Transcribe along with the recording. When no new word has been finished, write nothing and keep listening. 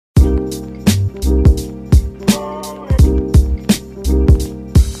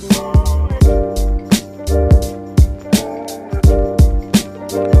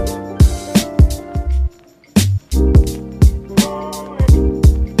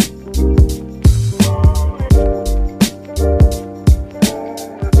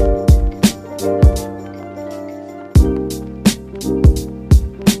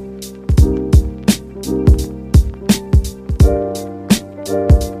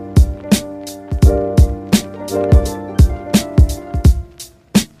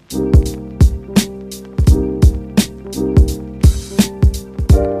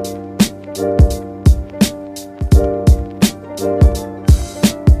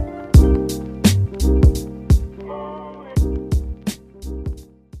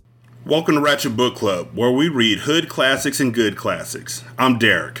Welcome to Ratchet Book Club, where we read hood classics and good classics. I'm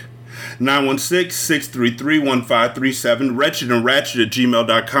Derek. 916-633-1537, Wretched and Ratchet at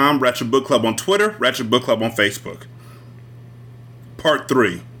gmail.com, Ratchet Book Club on Twitter, Ratchet Book Club on Facebook. Part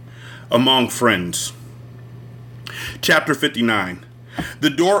 3, Among Friends. Chapter 59. The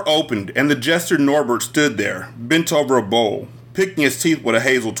door opened, and the Jester Norbert stood there, bent over a bowl, picking his teeth with a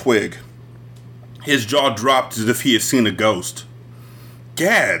hazel twig. His jaw dropped as if he had seen a ghost.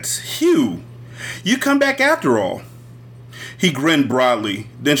 Gads, Hugh, you come back after all. He grinned broadly,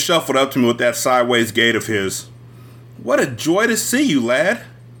 then shuffled up to me with that sideways gait of his. What a joy to see you, lad.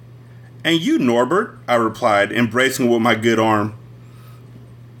 And you, Norbert, I replied, embracing him with my good arm.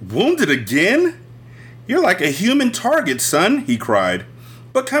 Wounded again? You're like a human target, son, he cried.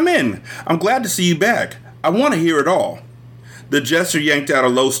 But come in. I'm glad to see you back. I want to hear it all. The Jester yanked out a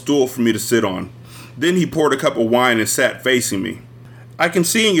low stool for me to sit on. Then he poured a cup of wine and sat facing me. I can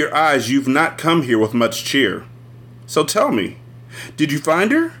see in your eyes you've not come here with much cheer. So tell me, did you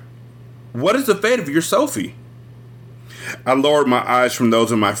find her? What is the fate of your Sophie? I lowered my eyes from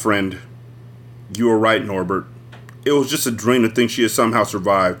those of my friend. You were right, Norbert. It was just a dream to think she had somehow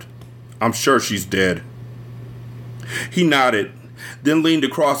survived. I'm sure she's dead. He nodded, then leaned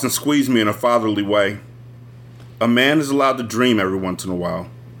across and squeezed me in a fatherly way. A man is allowed to dream every once in a while.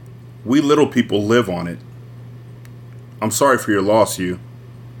 We little people live on it. I'm sorry for your loss, Hugh.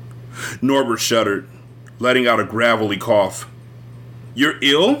 Norbert shuddered, letting out a gravelly cough. You're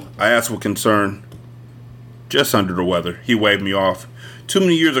ill? I asked with concern. Just under the weather. He waved me off. Too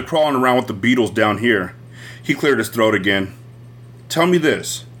many years of crawling around with the beetles down here. He cleared his throat again. Tell me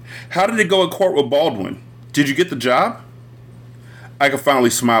this. How did it go at court with Baldwin? Did you get the job? I could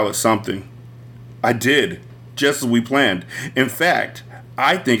finally smile at something. I did, just as we planned. In fact,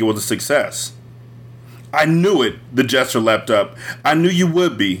 I think it was a success. I knew it, the Jester leapt up. I knew you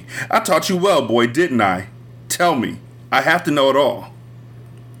would be. I taught you well, boy, didn't I? Tell me. I have to know it all.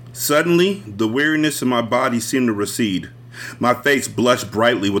 Suddenly, the weariness in my body seemed to recede. My face blushed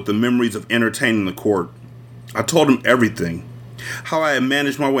brightly with the memories of entertaining the court. I told him everything. How I had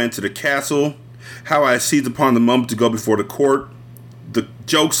managed my way into the castle, how I had seized upon the moment to go before the court, the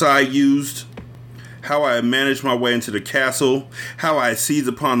jokes I used, how I had managed my way into the castle, how I had seized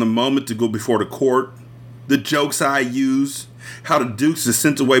upon the moment to go before the court, the jokes I used, how the Dukes had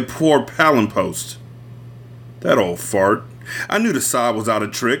sent away poor Palinpost. That old fart. I knew the sod was out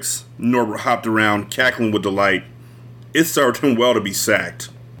of tricks. Norbert hopped around, cackling with delight. It served him well to be sacked.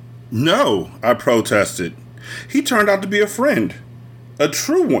 No, I protested. He turned out to be a friend. A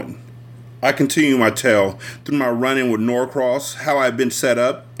true one. I continued my tale through my run-in with Norcross, how I had been set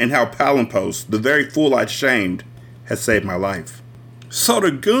up, and how Palinpost, the very fool I'd shamed, had saved my life. So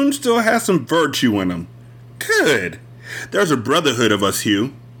the goon still has some virtue in him. Good. There's a brotherhood of us,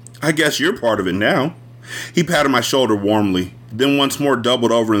 Hugh. I guess you're part of it now. He patted my shoulder warmly, then once more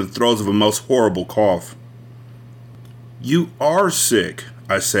doubled over in the throes of a most horrible cough. You are sick,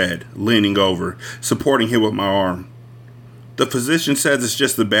 I said, leaning over, supporting him with my arm. The physician says it's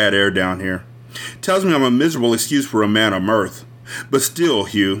just the bad air down here. Tells me I'm a miserable excuse for a man of mirth. But still,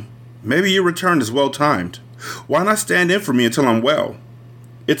 Hugh, maybe your return is well timed. Why not stand in for me until I'm well?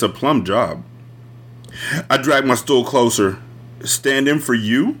 It's a plum job. I dragged my stool closer. Stand in for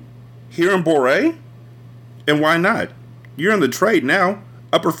you? Here in Boré? And why not? You're in the trade now.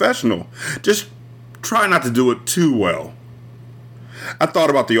 A professional. Just try not to do it too well. I thought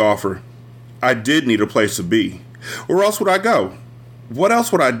about the offer. I did need a place to be. Where else would I go? What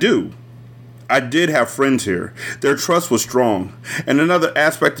else would I do? I did have friends here. Their trust was strong. And another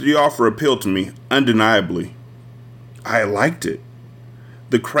aspect of the offer appealed to me, undeniably. I liked it.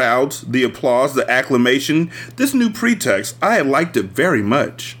 The crowds, the applause, the acclamation, this new pretext, I had liked it very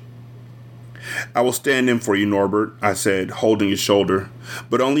much. I will stand in for you, Norbert, I said, holding his shoulder,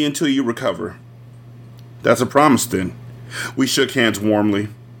 but only until you recover. That's a promise, then. We shook hands warmly.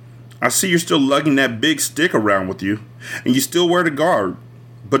 I see you're still lugging that big stick around with you, and you still wear the guard,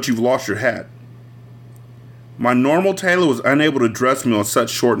 but you've lost your hat. My normal tailor was unable to dress me on such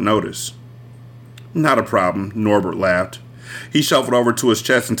short notice. Not a problem, Norbert laughed. He shuffled over to his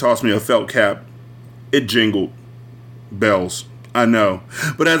chest and tossed me a felt cap. It jingled. Bells. I know.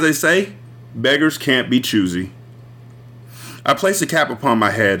 But as they say, beggars can't be choosy. I placed the cap upon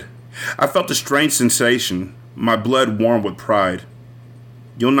my head. I felt a strange sensation. My blood warmed with pride.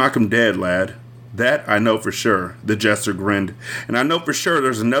 You'll knock him dead, lad. That I know for sure, the Jester grinned. And I know for sure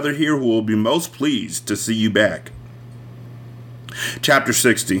there's another here who will be most pleased to see you back. Chapter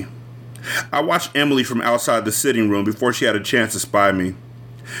 60. I watched Emily from outside the sitting room before she had a chance to spy me.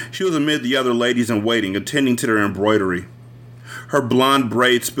 She was amid the other ladies in waiting, attending to their embroidery. Her blonde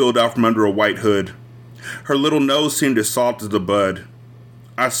braids spilled out from under a white hood. Her little nose seemed as soft as a bud.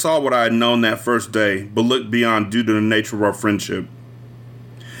 I saw what I had known that first day, but looked beyond due to the nature of our friendship.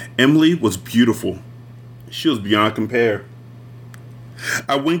 Emily was beautiful. She was beyond compare.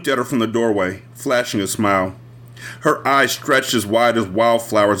 I winked at her from the doorway, flashing a smile. Her eyes stretched as wide as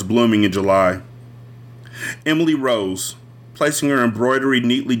wildflowers blooming in July. Emily rose, placing her embroidery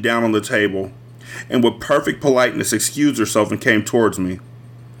neatly down on the table, and with perfect politeness excused herself and came towards me.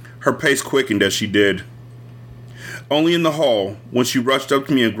 Her pace quickened as she did. Only in the hall, when she rushed up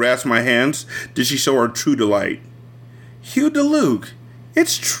to me and grasped my hands, did she show her true delight. "Hugh DeLuke,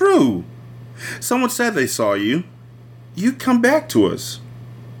 it's true. Someone said they saw you. You come back to us."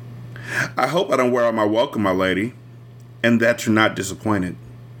 "I hope I don't wear out my welcome, my lady, and that you're not disappointed."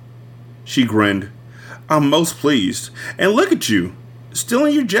 She grinned. "I'm most pleased. And look at you, still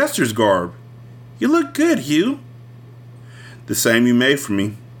in your jester's garb. You look good, Hugh." "The same you made for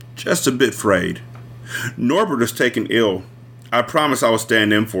me, just a bit frayed. Norbert is taken ill. I promised I would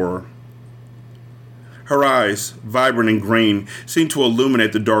stand in for her." Her eyes, vibrant and green, seemed to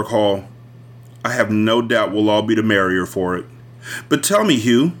illuminate the dark hall. "I have no doubt we'll all be the merrier for it. But tell me,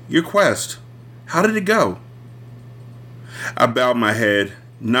 Hugh, your quest. How did it go?" I bowed my head,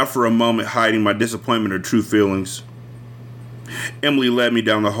 not for a moment hiding my disappointment or true feelings. Emily led me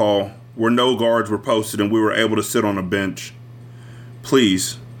down the hall, where no guards were posted and we were able to sit on a bench.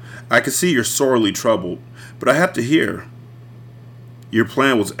 "Please, I can see you're sorely troubled, but I have to hear." "Your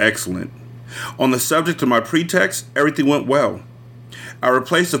plan was excellent. On the subject of my pretext, everything went well. I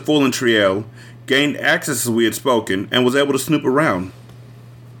replaced the fool in Triel, gained access as we had spoken, and was able to snoop around."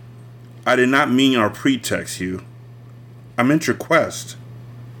 "I did not mean our pretext, Hugh. I meant your quest.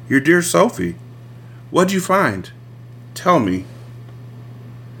 Your dear Sophie. What'd you find? Tell me."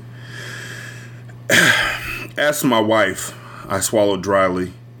 "As to my wife," I swallowed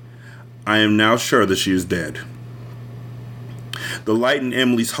dryly, "I am now sure that she is dead." The light in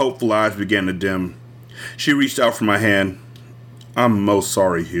Emily's hopeful eyes began to dim. She reached out for my hand. "I'm most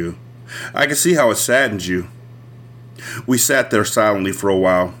sorry, Hugh. I can see how it saddens you." We sat there silently for a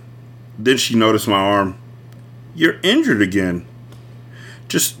while. Then she noticed my arm. "You're injured again."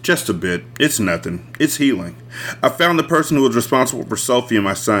 Just a bit. It's nothing. It's healing. I found the person who was responsible for Sophie and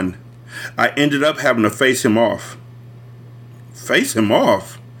my son. I ended up having to face him off." "Face him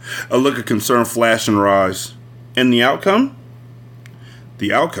off?" A look of concern flashed in her eyes. "And the outcome?"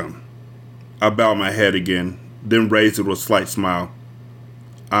 "The outcome?" I bowed my head again, then raised it with a slight smile.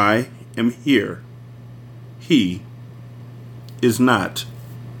 "I am here. He is not."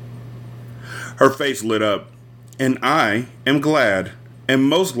 Her face lit up. "And I am glad, and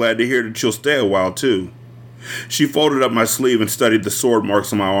most glad to hear that you'll stay a while, too." She folded up my sleeve and studied the sword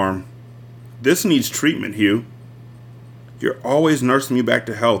marks on my arm. "This needs treatment, Hugh." "You're always nursing me back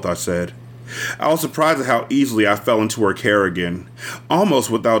to health," I said. I was surprised at how easily I fell into her care again,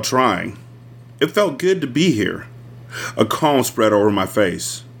 almost without trying. It felt good to be here. A calm spread over my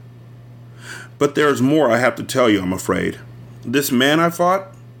face. "But there is more I have to tell you, I'm afraid. This man I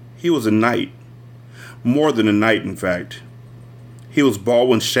fought, he was a knight. More than a knight, in fact. He was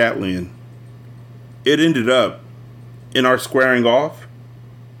Baldwin Chatelain. It ended up, in our squaring off,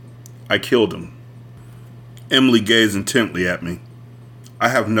 I killed him." Emily gazed intently at me. "I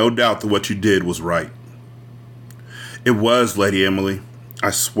have no doubt that what you did was right." "It was, Lady Emily.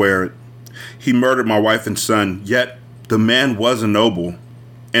 I swear it. He murdered my wife and son, yet the man was a noble.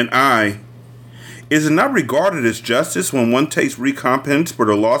 And Is it not regarded as justice when one takes recompense for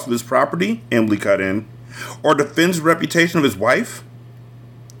the loss of his property?" Emily cut in. "Or defends the reputation of his wife?"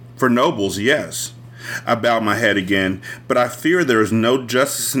 "For nobles, yes." I bowed my head again, but I fear there is no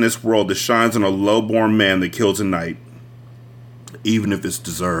justice in this world that shines on a low-born man that kills a knight, even if it's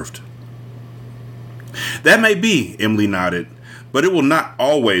deserved. "That may be," Emily nodded, "but it will not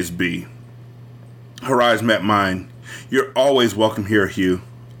always be." Her eyes met mine. "You're always welcome here, Hugh.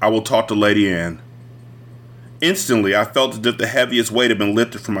 I will talk to Lady Anne." Instantly, I felt as if the heaviest weight had been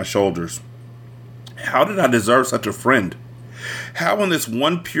lifted from my shoulders. How did I deserve such a friend? How in this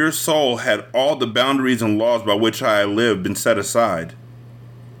one pure soul had all the boundaries and laws by which I had lived been set aside?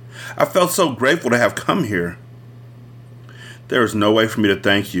 I felt so grateful to have come here. "There is no way for me to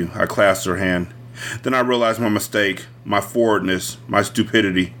thank you," I clasped her hand. Then I realized my mistake, my forwardness, my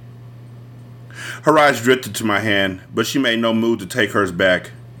stupidity. Her eyes drifted to my hand, but she made no move to take hers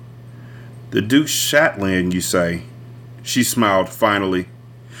back. "The Duke's Chatelain, you say?" She smiled, finally.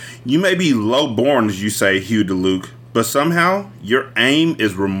 "You may be low-born, as you say, Hugh DeLuke, but somehow your aim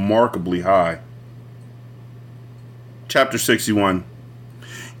is remarkably high." Chapter 61.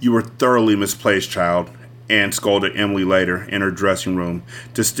 "You were thoroughly misplaced, child, Anne scolded Emily later in her dressing room,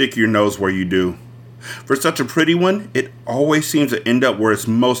 to stick your nose where you do. For such a pretty one, it always seems to end up where it's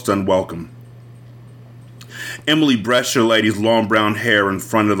most unwelcome. Emily brushed her lady's long brown hair in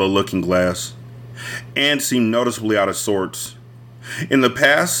front of the looking glass. Anne seemed noticeably out of sorts. In the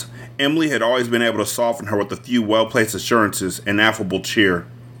past, Emily had always been able to soften her with a few well-placed assurances and affable cheer.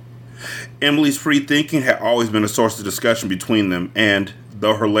 Emily's free thinking had always been a source of discussion between them, and,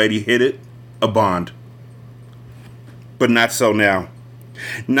 though her lady hid it, a bond. But not so now.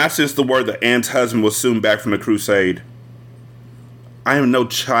 Not since the word that Anne's husband was soon back from the crusade. "I am no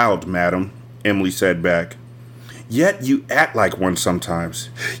child, madam," Emily said back. "Yet you act like one sometimes.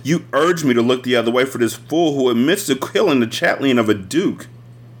 You urge me to look the other way for this fool who admits to killing the chatelaine of a duke,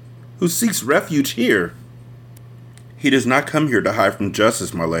 who seeks refuge here. He does not come here to hide from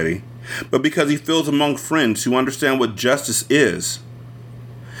justice, my lady, but because he feels among friends who understand what justice is.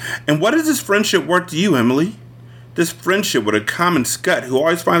 And what is this friendship worth to you, Emily? This friendship with a common scut who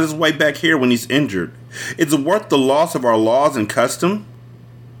always finds his way back here when he's injured. Is it worth the loss of our laws and custom?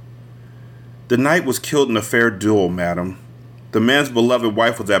 The knight was killed in a fair duel, madam. The man's beloved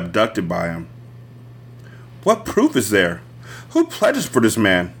wife was abducted by him. What proof is there? Who pledges for this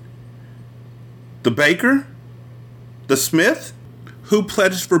man? The baker? The smith? Who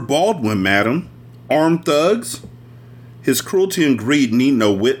pledges for Baldwin, madam? Armed thugs? His cruelty and greed need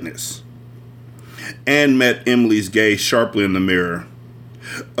no witness." Anne met Emily's gaze sharply in the mirror.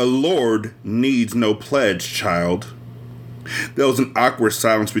 "A lord needs no pledge, child." There was an awkward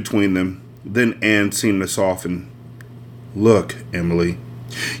silence between them. Then Anne seemed to soften. "Look, Emily,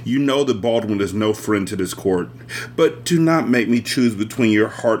 you know that Baldwin is no friend to this court, but do not make me choose between your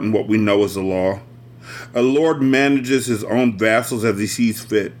heart and what we know as the law. A lord manages his own vassals as he sees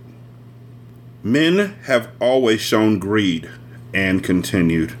fit. Men have always shown greed," Anne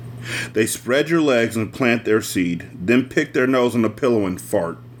continued. "They spread your legs and plant their seed, then pick their nose on a pillow and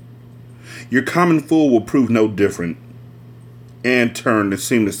fart. Your common fool will prove no different." Anne turned and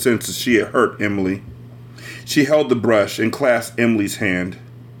seemed to sense that she had hurt Emily. She held the brush and clasped Emily's hand.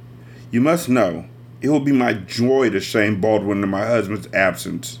 "You must know, it will be my joy to shame Baldwin in my husband's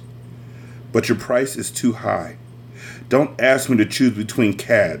absence. But your price is too high. Don't ask me to choose between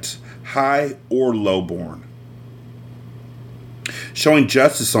cads, high or low-born. Showing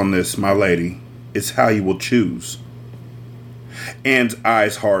justice on this, my lady, is how you will choose." Anne's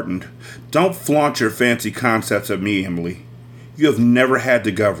eyes hardened. "Don't flaunt your fancy concepts at me, Emily. You have never had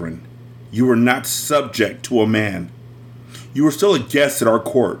to govern. You were not subject to a man. You were still a guest at our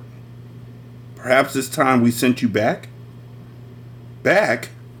court. Perhaps this time we sent you back?" "Back?"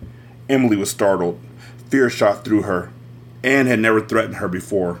 Emily was startled. Fear shot through her. Anne had never threatened her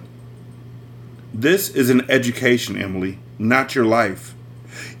before. "This is an education, Emily, not your life.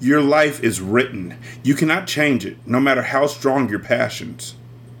 Your life is written. You cannot change it, no matter how strong your passions."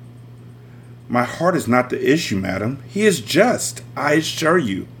 "My heart is not the issue, madam. He is just, I assure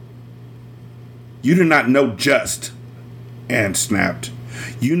you." "You do not know just," Anne snapped.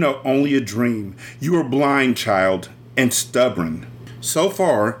 "You know only a dream. You are blind, child, and stubborn. So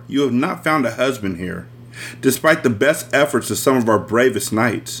far, you have not found a husband here, despite the best efforts of some of our bravest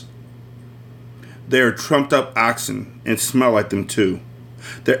knights. They are trumped-up oxen and smell like them too.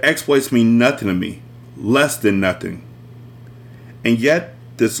 Their exploits mean nothing to me, less than nothing. And yet,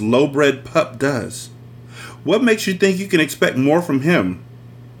 this low-bred pup does. What makes you think you can expect more from him?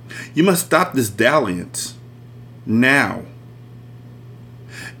 You must stop this dalliance. Now."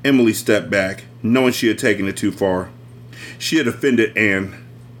 Emily stepped back, knowing she had taken it too far. She had offended Anne.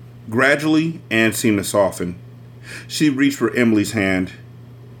 Gradually, Anne seemed to soften. She reached for Emily's hand.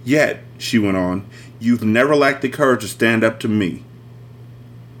 "Yet," she went on, "you've never lacked the courage to stand up to me."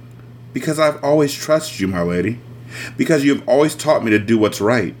 "Because I've always trusted you, my lady. Because you have always taught me to do what's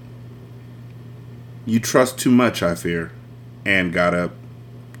right." "You trust too much, I fear." Anne got up.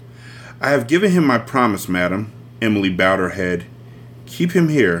 "I have given him my promise, madam." Emily bowed her head. "Keep him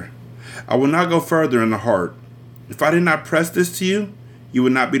here. I will not go further in the heart. If I did not press this to you, you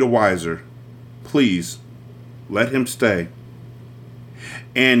would not be the wiser. Please, let him stay."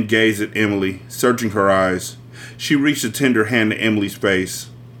 Anne gazed at Emily, searching her eyes. She reached a tender hand to Emily's face.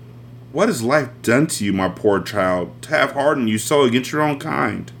 "What has life done to you, my poor child, to have hardened you so against your own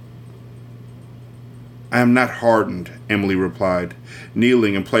kind?" "I am not hardened," Emily replied,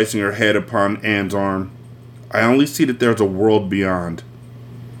 kneeling and placing her head upon Anne's arm. "I only see that there is a world beyond."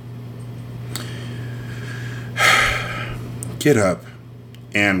 "Get up."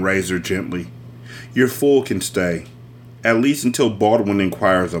 Anne raised her gently. "Your fool can stay, at least until Baldwin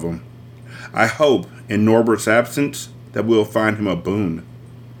inquires of him. I hope, in Norbert's absence, that we'll find him a boon."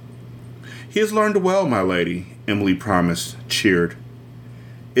 He has learned well, my lady, Emily promised, cheered.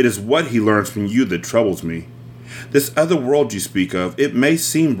 It is what he learns from you that troubles me. This other world you speak of, it may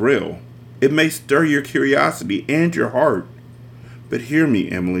seem real. It may stir your curiosity and your heart. But hear me,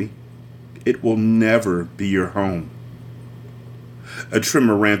 Emily. It will never be your home. A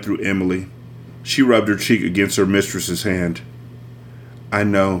tremor ran through Emily. She rubbed her cheek against her mistress's hand. I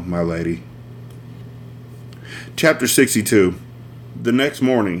know, my lady. Chapter 62. The next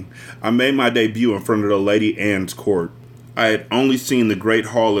morning, I made my debut in front of the Lady Anne's court. I had only seen the great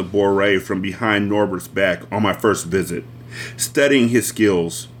hall of Boré from behind Norbert's back on my first visit, studying his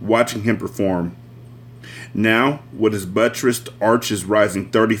skills, watching him perform. Now, with its buttressed arches rising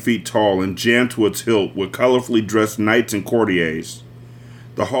 30 feet tall and jammed to its hilt with colorfully dressed knights and courtiers,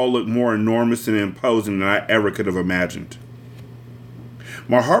 the hall looked more enormous and imposing than I ever could have imagined.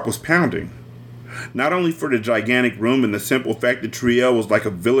 My heart was pounding, not only for the gigantic room and the simple fact that Triel was like a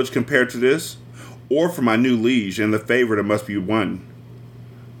village compared to this, or for my new liege and the favor that must be won,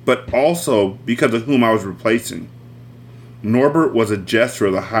 but also because of whom I was replacing. Norbert was a jester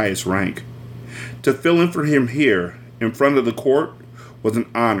of the highest rank. To fill in for him here, in front of the court, was an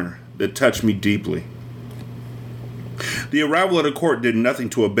honor that touched me deeply. The arrival of the court did nothing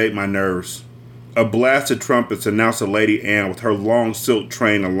to abate my nerves. A blast of trumpets announced the Lady Anne with her long silk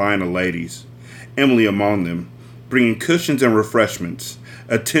train and line of ladies, Emily among them, bringing cushions and refreshments,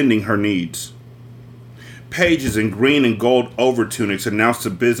 attending her needs. Pages in green and gold overtunics announced the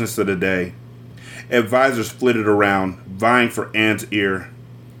business of the day. Advisors flitted around, vying for Anne's ear.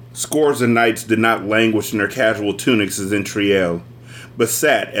 Scores of knights did not languish in their casual tunics as in Triel, but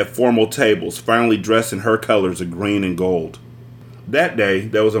sat at formal tables, finely dressed in her colors of green and gold. That day,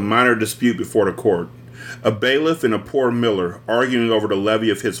 there was a minor dispute before the court, a bailiff and a poor miller arguing over the levy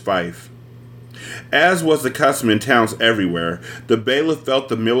of his fief. As was the custom in towns everywhere, the bailiff felt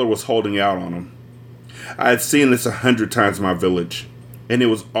the miller was holding out on him. I had seen this 100 times in my village, and it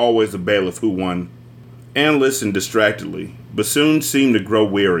was always the bailiff who won. Anne listened distractedly, but soon seemed to grow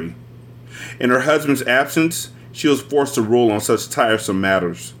weary. In her husband's absence, she was forced to rule on such tiresome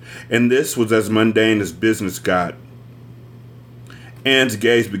matters, and this was as mundane as business got. Anne's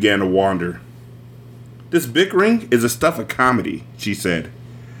gaze began to wander. This bickering is the stuff of comedy, she said.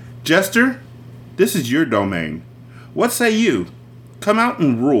 Jester, this is your domain. What say you? Come out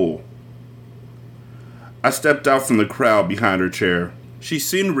and rule. I stepped out from the crowd behind her chair. She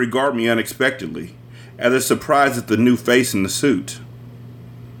seemed to regard me unexpectedly, as if surprised at the new face in the suit.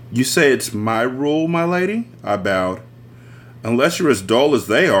 You say it's my rule, my lady? I bowed. Unless you're as dull as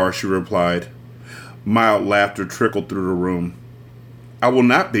they are, she replied. Mild laughter trickled through the room. I will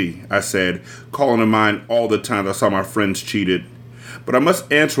not be, I said, calling to mind all the times I saw my friends cheated. But I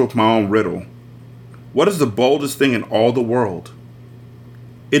must answer with my own riddle. What is the boldest thing in all the world?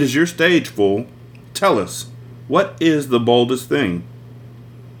 It is your stage, fool. Tell us, what is the boldest thing?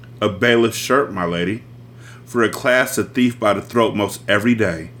 A bailiff's shirt, my lady, for it clasps a thief by the throat most every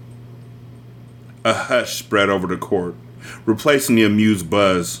day. A hush spread over the court, replacing the amused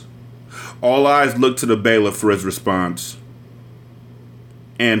buzz. All eyes looked to the bailiff for his response.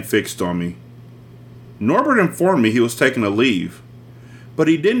 Anne fixed on me. Norbert informed me he was taking a leave, but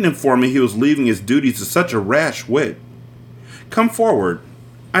he didn't inform me he was leaving his duties to such a rash wit. Come forward.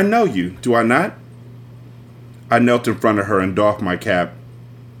 I know you, do I not? I knelt in front of her and doffed my cap.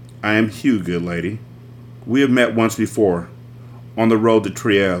 I am Hugh, good lady. We have met once before, on the road to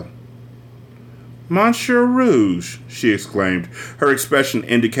Triel. Monsieur Rouge, she exclaimed, her expression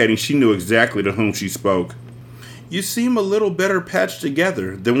indicating she knew exactly to whom she spoke. You seem a little better patched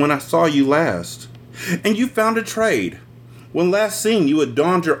together than when I saw you last. And you found a trade. When last seen, you had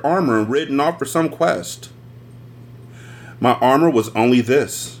donned your armor and ridden off for some quest. My armor was only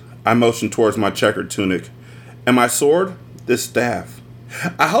this. I motioned towards my checkered tunic. And my sword, this staff.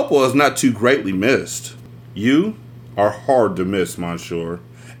 I hope it was not too greatly missed. You are hard to miss, monsieur,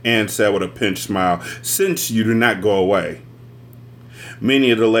 Anne said with a pinched smile, since you do not go away.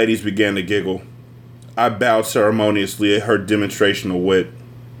 Many of the ladies began to giggle. I bowed ceremoniously at her demonstration of wit.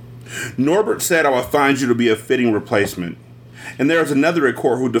 Norbert said I would find you to be a fitting replacement, and there is another at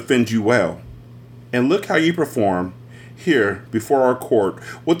court who defends you well. And look how you perform, here, before our court,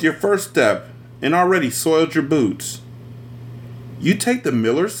 with your first step, and already soiled your boots. You take the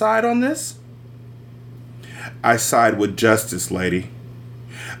miller's side on this? I side with justice, lady.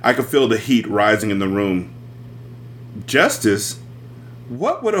 I could feel the heat rising in the room. Justice?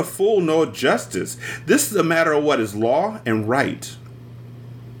 What would a fool know of justice? This is a matter of what is law and right.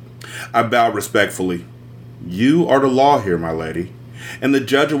 I bowed respectfully. You are the law here, my lady, and the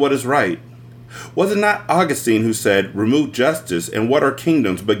judge of what is right. Was it not Augustine who said, remove justice, and what are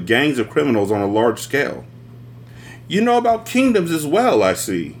kingdoms but gangs of criminals on a large scale? You know about kingdoms as well, I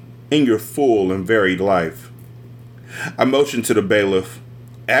see, in your full and varied life. I motioned to the bailiff.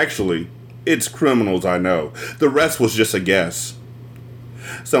 Actually, it's criminals I know. The rest was just a guess.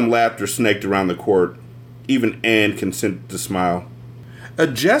 Some laughter snaked around the court. Even Anne consented to smile. A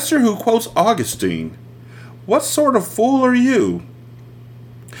jester who quotes Augustine. What sort of fool are you?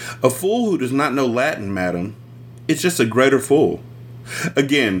 A fool who does not know Latin, madam. It's just a greater fool.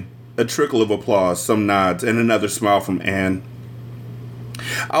 Again, a trickle of applause, some nods, and another smile from Anne.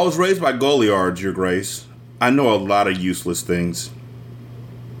 I was raised by Goliards, your grace. I know a lot of useless things.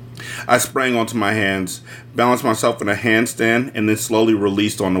 I sprang onto my hands, balanced myself in a handstand, and then slowly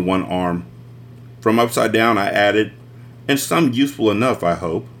released onto one arm. From upside down, I added, and some useful enough, I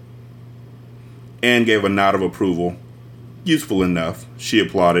hope. Anne gave a nod of approval. Useful enough, she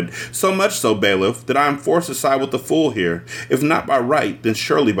applauded. So much so, bailiff, that I am forced to side with the fool here. If not by right, then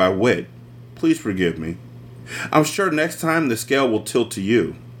surely by wit. Please forgive me. I'm sure next time the scale will tilt to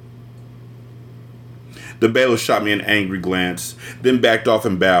you. The bailiff shot me an angry glance, then backed off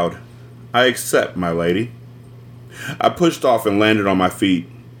and bowed. I accept, my lady. I pushed off and landed on my feet.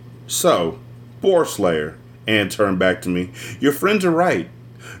 So, Boar Slayer, Anne turned back to me. Your friends are right.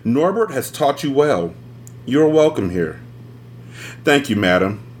 Norbert has taught you well. You are welcome here. Thank you,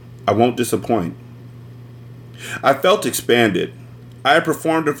 madam. I won't disappoint. I felt expanded. I had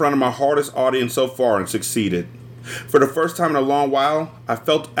performed in front of my hardest audience so far and succeeded. For the first time in a long while, I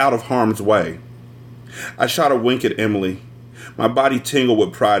felt out of harm's way. I shot a wink at Emily. My body tingled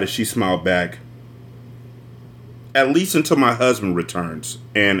with pride as she smiled back. At least until my husband returns,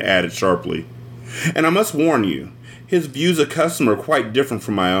 Anne added sharply. And I must warn you, his views of custom are quite different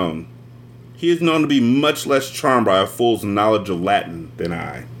from my own. He is known to be much less charmed by a fool's knowledge of Latin than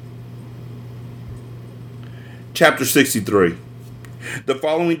I. Chapter 63. The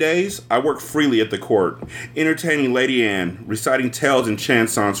following days, I worked freely at the court, entertaining Lady Anne, reciting tales and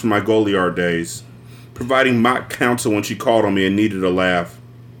chansons from my Goliard days, providing mock counsel when she called on me and needed a laugh.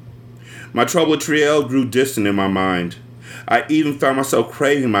 My trouble at Triel grew distant in my mind. I even found myself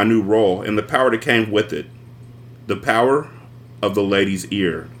craving my new role and the power that came with it. The power of the lady's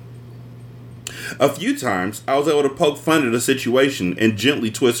ear. A few times, I was able to poke fun at a situation and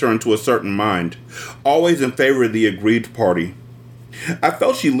gently twist her into a certain mind, always in favor of the aggrieved party. I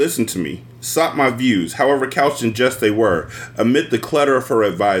felt she listened to me, sought my views, however couched in jest they were, amid the clutter of her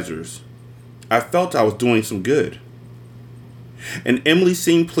advisors. I felt I was doing some good. And Emily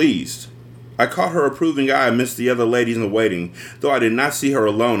seemed pleased. I caught her approving eye amidst the other ladies in waiting, though I did not see her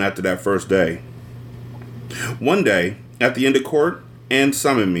alone after that first day. One day, at the end of court, Anne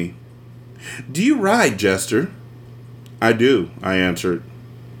summoned me. Do you ride, Jester? I do, I answered.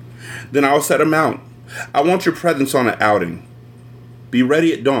 Then I will set a mount. I want your presence on an outing. Be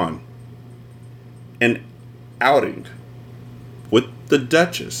ready at dawn. An outing with the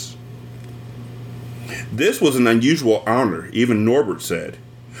Duchess. This was an unusual honor, even Norbert said.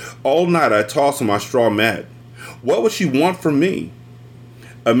 All night I tossed on my straw mat. What would she want from me?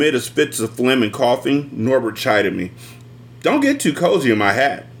 Amid a fits of phlegm and coughing, Norbert chided me. Don't get too cozy in my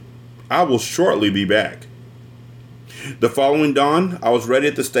hat. I will shortly be back. The following dawn, I was ready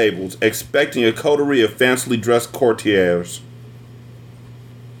at the stables, expecting a coterie of fancily dressed courtiers.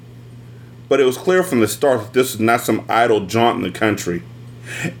 But it was clear from the start that this was not some idle jaunt in the country.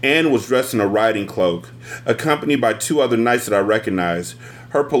 Anne was dressed in a riding cloak, accompanied by two other knights that I recognized,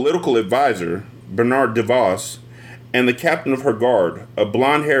 her political advisor, Bernard de Vos, and the captain of her guard, a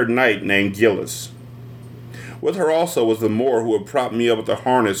blonde-haired knight named Gillis. With her also was the Moor who had propped me up with a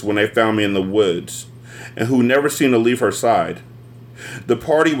harness when they found me in the woods, and who never seemed to leave her side. The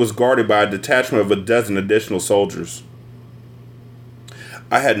party was guarded by a detachment of a dozen additional soldiers.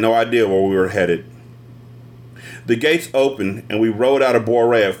 I had no idea where we were headed. The gates opened, and we rode out of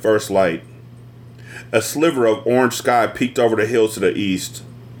Boré at first light. A sliver of orange sky peeked over the hills to the east.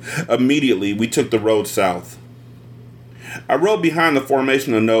 Immediately, we took the road south. I rode behind the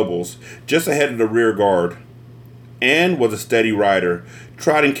formation of nobles, just ahead of the rear guard. Anne was a steady rider,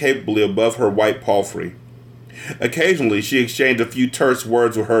 trotting capably above her white palfrey. Occasionally, she exchanged a few terse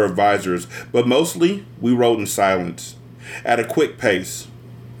words with her advisors, but mostly, we rode in silence, at a quick pace.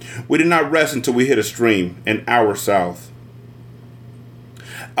 We did not rest until we hit a stream, an hour south.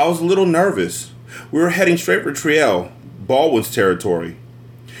 I was a little nervous. We were heading straight for Triel, Baldwin's territory.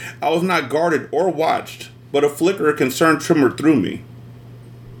 I was not guarded or watched, but a flicker of concern trembled through me.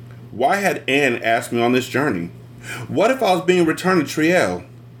 Why had Anne asked me on this journey? What if I was being returned to Triel?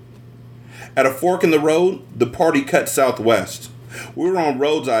 At a fork in the road, the party cut southwest. We were on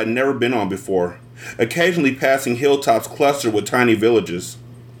roads I had never been on before, occasionally passing hilltops clustered with tiny villages.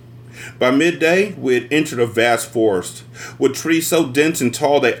 By midday, we had entered a vast forest, with trees so dense and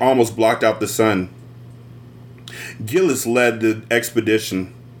tall they almost blocked out the sun. Gillis led the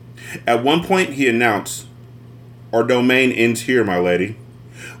expedition. At one point, he announced, "Our domain ends here, my lady.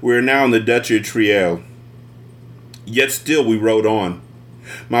 We are now in the Duchy of Triel." Yet still we rode on.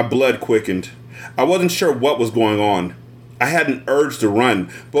 My blood quickened. I wasn't sure what was going on. I had an urge to run,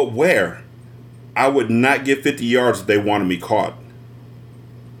 but where? I would not get 50 yards if they wanted me caught.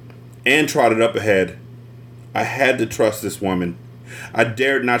 Anne trotted up ahead. I had to trust this woman. I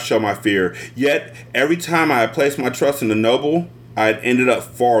dared not show my fear. Yet, every time I had placed my trust in the noble, I had ended up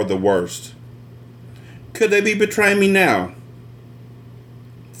far the worst. Could they be betraying me now?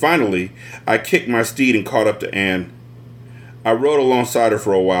 Finally, I kicked my steed and caught up to Anne. I rode alongside her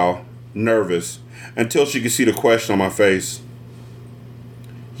for a while, nervous, until she could see the question on my face.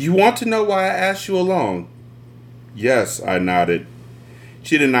 "You want to know why I asked you along?" "Yes," I nodded.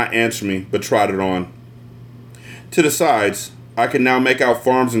 She did not answer me, but trotted on. To the sides, I could now make out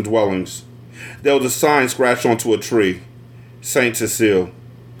farms and dwellings. There was a sign scratched onto a tree, Saint Cecile.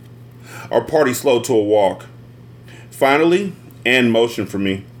 Our party slowed to a walk. Finally, Anne motioned for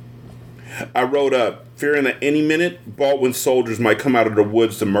me. I rode up, fearing that any minute Baldwin's soldiers might come out of the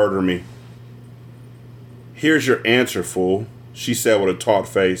woods to murder me. "Here's your answer, fool," she said with a taut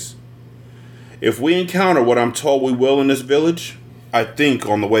face. "If we encounter what I'm told we will in this village, I think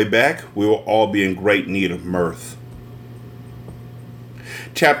on the way back we will all be in great need of mirth."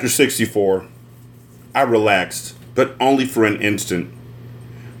 Chapter 64. I relaxed, but only for an instant.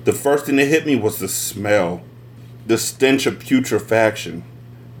 The first thing that hit me was the smell. The stench of putrefaction.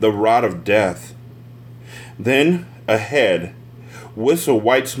 The rot of death. Then, ahead, wisps of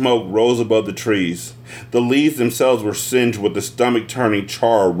white smoke rose above the trees. The leaves themselves were singed with the stomach-turning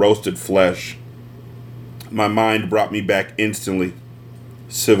char of roasted flesh. My mind brought me back instantly.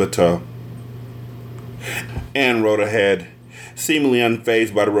 Civita. Anne rode ahead, seemingly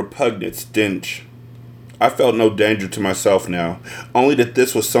unfazed by the repugnant stench. I felt no danger to myself now, only that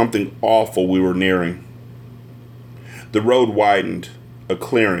this was something awful we were nearing. The road widened, a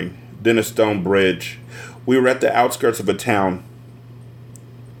clearing, then a stone bridge. We were at the outskirts of a town.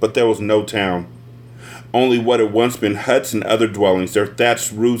 But there was no town. Only what had once been huts and other dwellings, their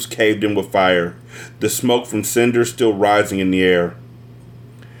thatched roofs caved in with fire, the smoke from cinders still rising in the air.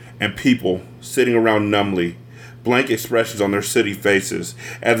 And people sitting around numbly, blank expressions on their city faces,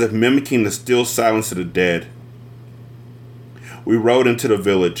 as if mimicking the still silence of the dead. We rode into the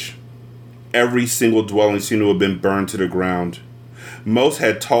village. Every single dwelling seemed to have been burned to the ground. Most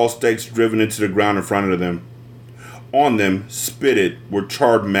had tall stakes driven into the ground in front of them. On them, spitted, were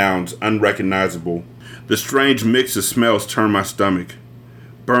charred mounds, unrecognizable. The strange mix of smells turned my stomach.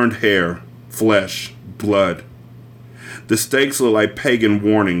 Burned hair, flesh, blood. The stakes looked like pagan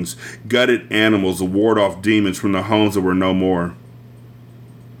warnings, gutted animals to ward off demons from the homes that were no more.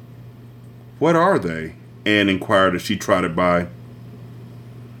 "What are they?" Anne inquired as she trotted by.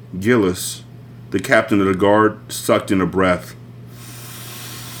 Gillis, the captain of the guard, sucked in a breath.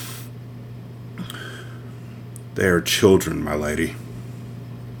 "They are children, my lady."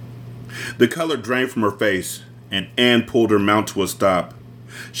 The color drained from her face, and Anne pulled her mount to a stop.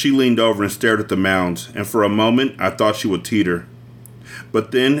 She leaned over and stared at the mounds, and for a moment I thought she would teeter.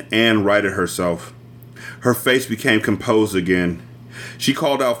 But then Anne righted herself. Her face became composed again. She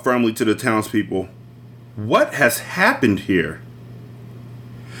called out firmly to the townspeople, "What has happened here?"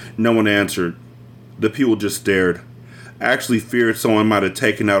 No one answered. The people just stared. I actually feared someone might have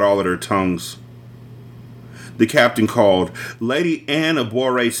taken out all of their tongues. The captain called, "Lady Anne of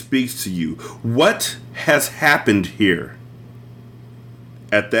Boré speaks to you. What has happened here?"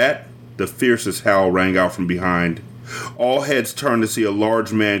 At that, the fiercest howl rang out from behind. All heads turned to see a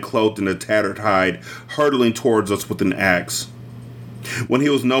large man clothed in a tattered hide hurtling towards us with an axe. When he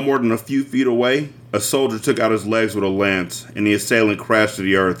was no more than a few feet away, a soldier took out his legs with a lance, and the assailant crashed to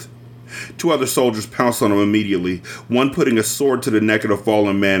the earth. Two other soldiers pounced on him immediately, one putting a sword to the neck of the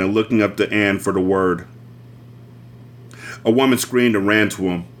fallen man and looking up to Anne for the word. A woman screamed and ran to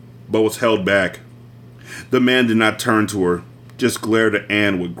him, but was held back. The man did not turn to her, just glared at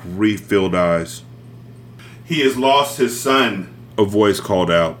Anne with grief-filled eyes. "He has lost his son," a voice called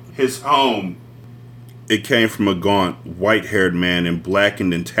out. "His home." It came from a gaunt, white-haired man in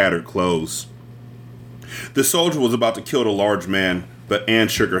blackened and tattered clothes. The soldier was about to kill the large man, but Anne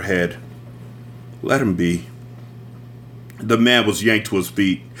shook her head. "Let him be." The man was yanked to his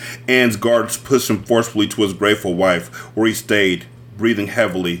feet. Anne's guards pushed him forcefully to his grateful wife, where he stayed, breathing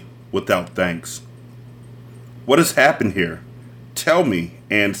heavily, without thanks. "What has happened here?" Tell me,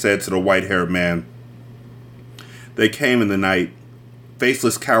 Anne said to the white-haired man. They came in the night.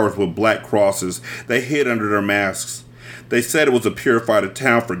 Faceless cowards with black crosses. They hid under their masks. They said it was a purified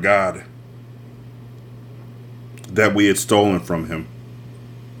town for God that we had stolen from him.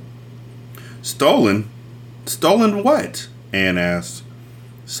 Stolen? Stolen what? Anne asked.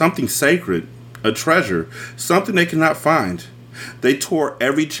 Something sacred. A treasure. Something they cannot find. They tore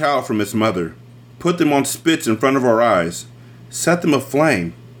every child from its mother. Put them on spits in front of our eyes. Set them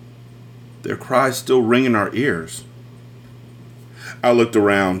aflame. Their cries still ring in our ears. I looked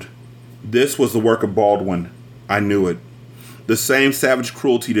around. This was the work of Baldwin. I knew it. The same savage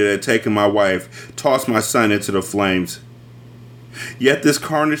cruelty that had taken my wife tossed my son into the flames. Yet this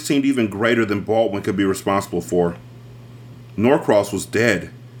carnage seemed even greater than Baldwin could be responsible for. Norcross was dead,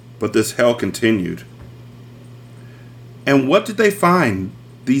 but this hell continued. And what did they find,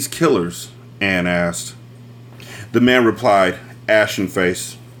 these killers? Anne asked. The man replied, ashen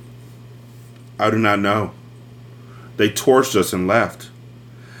face. I do not know. They torched us and left.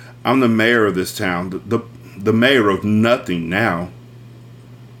 I'm the mayor of this town, the mayor of nothing now.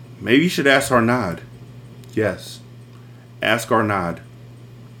 Maybe you should ask Arnaud. Yes, ask Arnaud.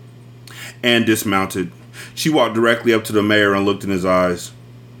 Anne dismounted. She walked directly up to the mayor and looked in his eyes.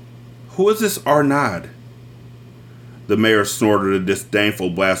 Who is this Arnaud? The mayor snorted a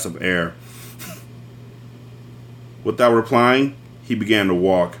disdainful blast of air. Without replying, he began to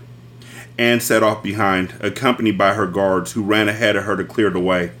walk. Anne set off behind, accompanied by her guards, who ran ahead of her to clear the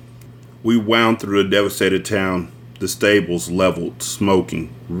way. We wound through the devastated town, the stables leveled,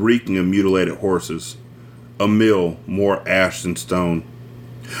 smoking, reeking of mutilated horses. A mill, more ash than stone.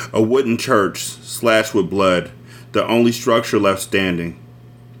 A wooden church, slashed with blood, the only structure left standing.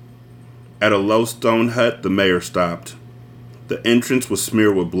 At a low stone hut, the mayor stopped. The entrance was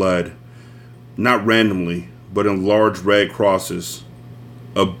smeared with blood, not randomly, but in large red crosses.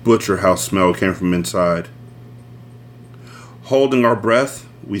 A butcher house smell came from inside. Holding our breath,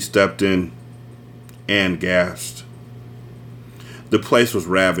 we stepped in. Anne gasped. The place was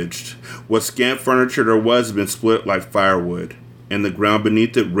ravaged. What scant furniture there was had been split like firewood, and the ground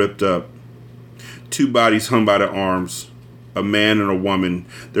beneath it ripped up. 2 bodies hung by the arms, a man and a woman,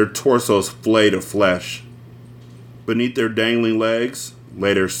 their torsos flayed of flesh. Beneath their dangling legs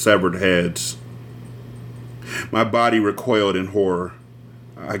lay their severed heads. My body recoiled in horror.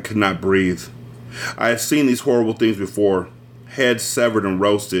 I could not breathe. I had seen these horrible things before. Heads severed and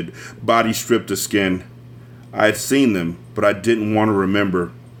roasted, bodies stripped of skin. I had seen them, but I didn't want to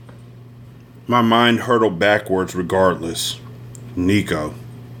remember. My mind hurtled backwards regardless. Nico.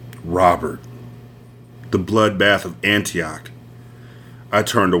 Robert. The bloodbath of Antioch. I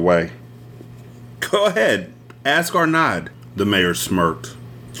turned away. Go ahead. Ask Arnaud. The mayor smirked.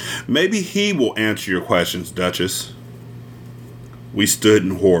 Maybe he will answer your questions, Duchess. We stood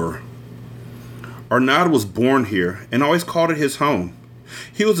in horror. Arnaud was born here and always called it his home.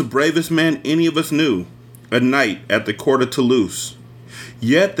 He was the bravest man any of us knew, a knight at the court of Toulouse.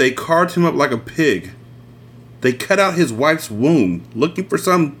 Yet they carved him up like a pig. They cut out his wife's womb, looking for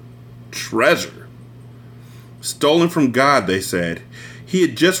some treasure. Stolen from God, they said. He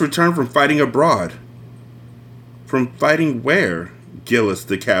had just returned from fighting abroad. From fighting where? Gillis,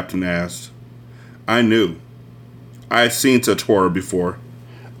 the captain, asked. I knew. I had seen such horror before.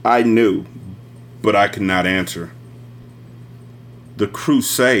 I knew, but I could not answer. The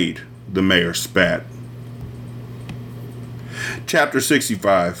crusade, the mayor spat. Chapter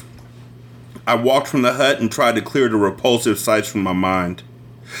 65. I walked from the hut and tried to clear the repulsive sights from my mind.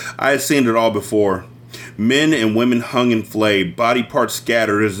 I had seen it all before. Men and women hung and flayed, body parts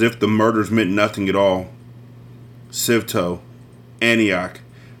scattered as if the murders meant nothing at all. Civito, Antioch,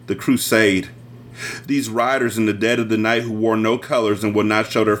 the crusade. These riders in the dead of the night who wore no colors and would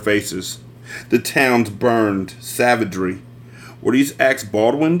not show their faces. The towns burned, savagery. Were these acts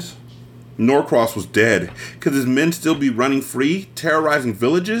Baldwin's? Norcross was dead. Could his men still be running free, terrorizing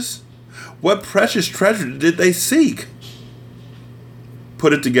villages? What precious treasure did they seek?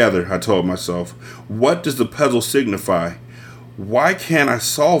 Put it together, I told myself. What does the puzzle signify? Why can't I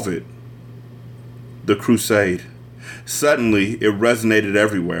solve it? The crusade. Suddenly, it resonated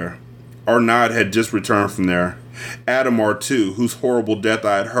everywhere. Arnaud had just returned from there. Adamar, too, whose horrible death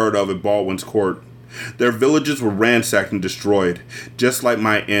I had heard of at Baldwin's court. Their villages were ransacked and destroyed, just like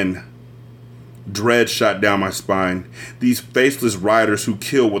my inn. Dread shot down my spine. These faceless riders who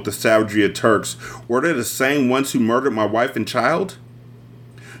killed with the savagery of Turks, were they the same ones who murdered my wife and child?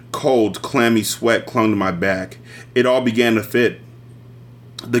 Cold, clammy sweat clung to my back. It all began to fit.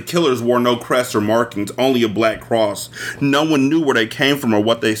 The killers wore no crests or markings, only a black cross. No one knew where they came from or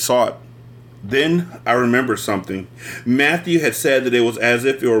what they sought. Then I remembered something. Matthew had said that it was as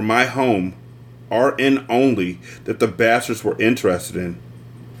if it were my home, our inn only, that the bastards were interested in.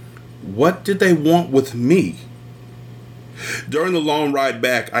 What did they want with me? During the long ride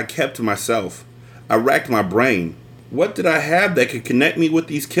back, I kept to myself. I racked my brain. What did I have that could connect me with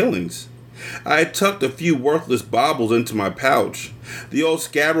these killings? I had tucked a few worthless baubles into my pouch. The old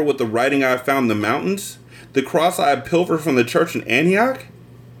scabbard with the writing I had found in the mountains? The cross I had pilfered from the church in Antioch?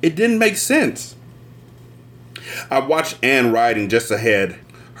 It didn't make sense. I watched Anne riding just ahead.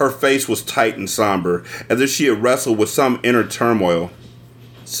 Her face was tight and somber, as if she had wrestled with some inner turmoil.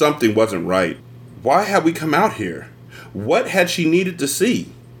 Something wasn't right. Why had we come out here? What had she needed to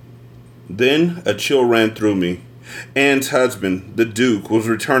see? Then a chill ran through me. Anne's husband, the Duke, was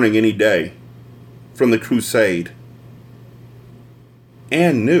returning any day from the crusade.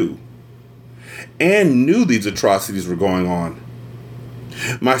 Anne knew. Anne knew these atrocities were going on.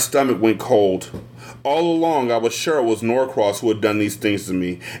 My stomach went cold. All along I was sure it was Norcross who had done these things to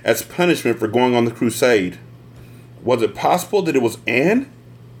me as punishment for going on the crusade. Was it possible that it was Anne?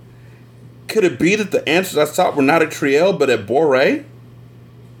 Could it be that the answers I sought were not at Triel but at Boré?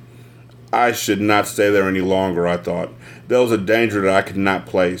 I should not stay there any longer, I thought. There was a danger that I could not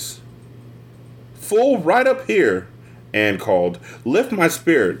place. Fool, right up here, Anne called. Lift my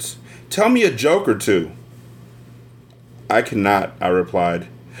spirits. Tell me a joke or two. I cannot, I replied.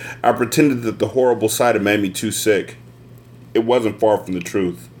 I pretended that the horrible sight had made me too sick. It wasn't far from the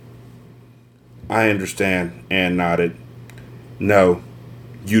truth. I understand, Anne nodded. No,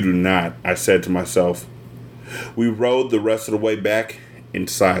 you do not, I said to myself. We rode the rest of the way back in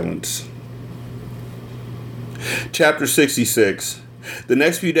silence. Chapter 66. The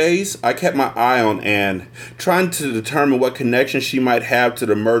next few days, I kept my eye on Anne, trying to determine what connection she might have to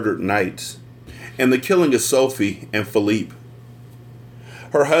the murdered knights and the killing of Sophie and Philippe.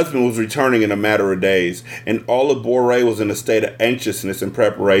 Her husband was returning in a matter of days, and all of Boré was in a state of anxiousness and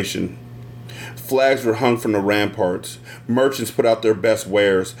preparation. Flags were hung from the ramparts. Merchants put out their best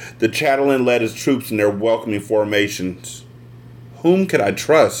wares. The chatelain led his troops in their welcoming formations. Whom could I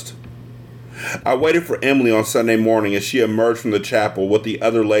trust? I waited for Emily on Sunday morning as she emerged from the chapel with the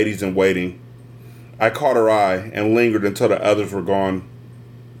other ladies in waiting. I caught her eye and lingered until the others were gone.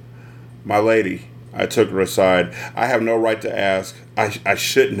 My lady, I took her aside. I have no right to ask. I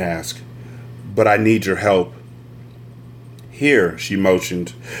shouldn't ask. But I need your help. Here, she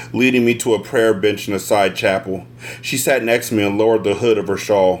motioned, leading me to a prayer bench in a side chapel. She sat next to me and lowered the hood of her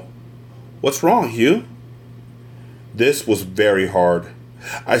shawl. What's wrong, Hugh? This was very hard.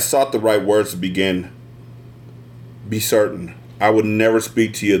 I sought the right words to begin. Be certain, I would never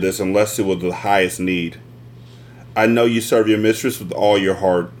speak to you of this unless it was the highest need. I know you serve your mistress with all your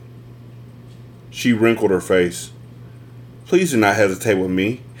heart. She wrinkled her face. Please do not hesitate with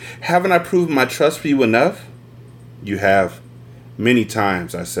me. Haven't I proven my trust for you enough? You have. Many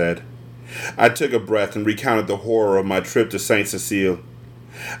times, I said. I took a breath and recounted the horror of my trip to Saint Cecile.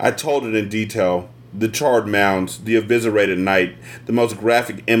 I told it in detail. The charred mounds, the eviscerated knight, the most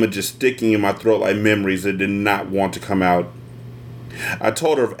graphic images sticking in my throat like memories that did not want to come out. I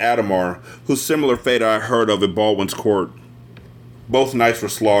told her of Adamar, whose similar fate I heard of at Baldwin's court. Both knights were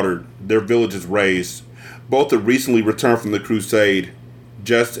slaughtered, their villages razed. Both had recently returned from the crusade,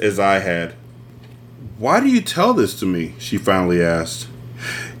 just as I had. Why do you tell this to me? She finally asked.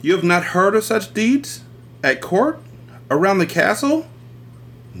 You have not heard of such deeds? At court? Around the castle?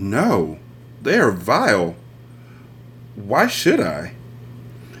 No. They are vile. Why should I?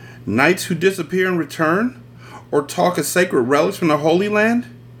 Knights who disappear and return? Or talk of sacred relics from the Holy Land?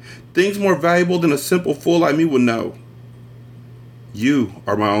 Things more valuable than a simple fool like me would know. You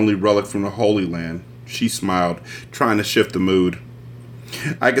are my only relic from the Holy Land, she smiled, trying to shift the mood.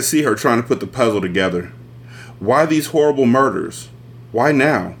 I could see her trying to put the puzzle together. Why these horrible murders? Why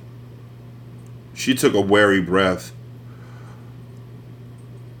now? She took a wary breath.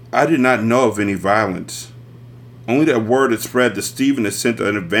 I did not know of any violence. Only that word had spread that Stephen has sent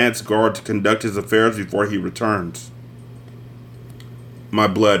an advance guard to conduct his affairs before he returns. My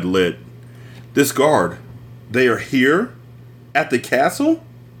blood lit. This guard, they are here? At the castle?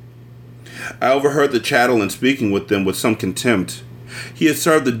 I overheard the chatelain speaking with them with some contempt. He had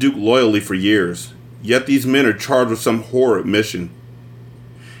served the Duke loyally for years, yet these men are charged with some horrid mission.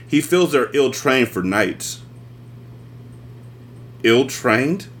 He feels they're ill-trained for knights.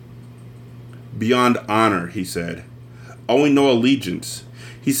 Ill-trained? Beyond honor, he said. Owing no allegiance.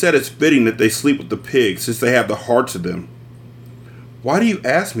 He said it's fitting that they sleep with the pigs, since they have the hearts of them. Why do you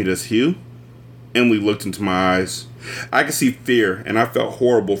ask me this, Hugh? Emily looked into my eyes. I could see fear, and I felt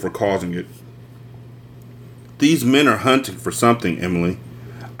horrible for causing it. These men are hunting for something, Emily.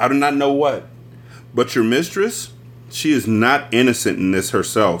 I do not know what. But your mistress, she is not innocent in this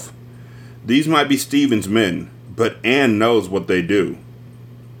herself. These might be Stephen's men, but Anne knows what they do.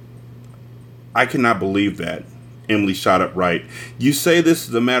 I cannot believe that. Emily shot upright. You say this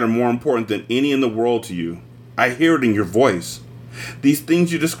is a matter more important than any in the world to you. I hear it in your voice. These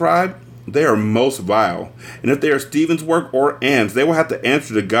things you describe, they are most vile, and if they are Stephen's work or Anne's, they will have to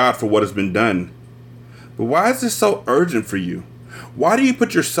answer to God for what has been done. But why is this so urgent for you? Why do you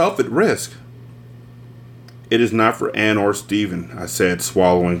put yourself at risk? It is not for Anne or Stephen, I said,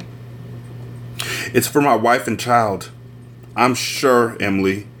 swallowing. It's for my wife and child. I'm sure,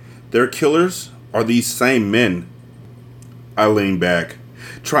 Emily, their killers are these same men. I leaned back,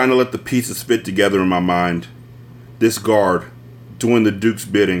 trying to let the pieces fit together in my mind. This guard, doing the Duke's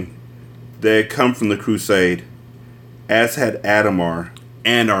bidding, they had come from the crusade, as had Adamar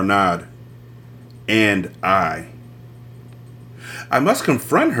and Arnaud, and I. I must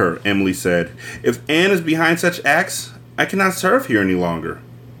confront her, Emily said. If Anne is behind such acts, I cannot serve here any longer.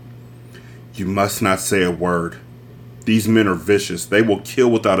 You must not say a word. These men are vicious. They will kill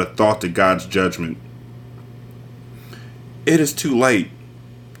without a thought to God's judgment. It is too late.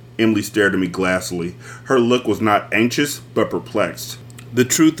 Emily stared at me glassily. Her look was not anxious, but perplexed. The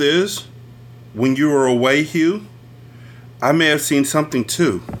truth is, when you were away, Hugh, I may have seen something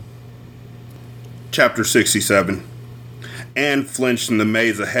too. Chapter 67. Anne flinched in the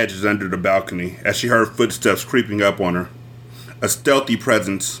maze of hedges under the balcony as she heard footsteps creeping up on her. A stealthy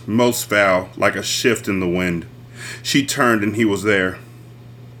presence, most foul, like a shift in the wind. She turned and he was there.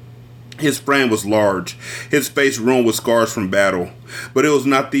 His frame was large, his face ruined with scars from battle, but it was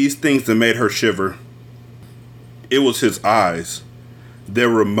not these things that made her shiver. It was his eyes, their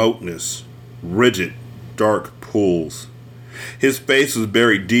remoteness, rigid, dark pools. His face was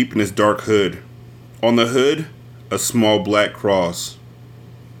buried deep in his dark hood. On the hood, a small black cross.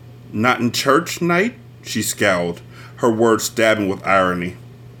 Not in church, knight? She scowled, her words stabbing with irony.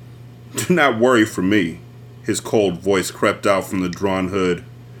 Do not worry for me. His cold voice crept out from the drawn hood.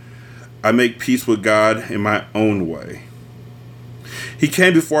 I make peace with God in my own way. He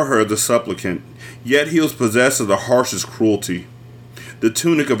came before her as a supplicant, yet he was possessed of the harshest cruelty. The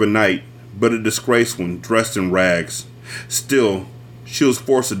tunic of a knight, but a disgraced one, dressed in rags. Still, she was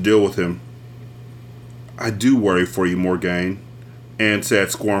forced to deal with him. I do worry for you, Morgaine, Anne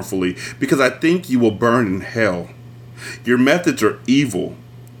said scornfully, because I think you will burn in hell. Your methods are evil.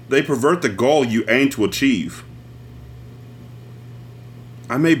 They pervert the goal you aim to achieve.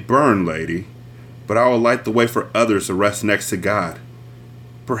 I may burn, lady, but I will light the way for others to rest next to God.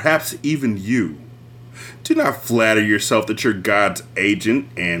 Perhaps even you. Do not flatter yourself that you're God's agent,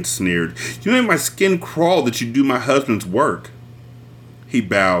 Anne sneered. You make my skin crawl that you do my husband's work. He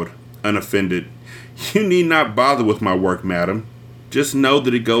bowed, unoffended. You need not bother with my work, madam. Just know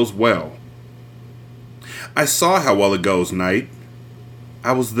that it goes well. I saw how well it goes, knight.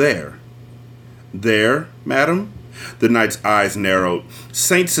 I was there. There, madam? The knight's eyes narrowed.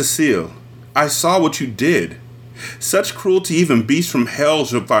 Saint Cecile, I saw what you did. Such cruelty even beasts from hell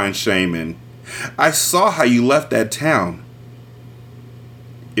shall find shame in. I saw how you left that town.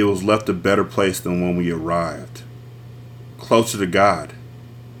 It was left a better place than when we arrived. Closer to God.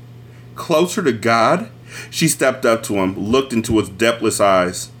 Closer to God? She stepped up to him, looked into his depthless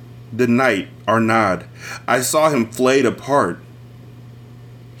eyes. The knight, Arnaud, I saw him flayed apart.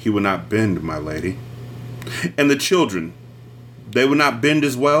 He would not bend, my lady. And the children, they would not bend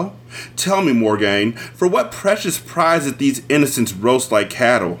as well? Tell me, Morgaine, for what precious prize did these innocents roast like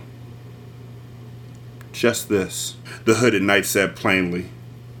cattle? Just this, the hooded knight said plainly.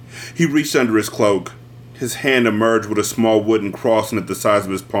 He reached under his cloak. His hand emerged with a small wooden crossing at the size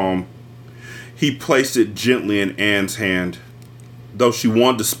of his palm. He placed it gently in Anne's hand. Though she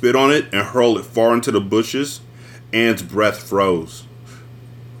wanted to spit on it and hurl it far into the bushes, Anne's breath froze.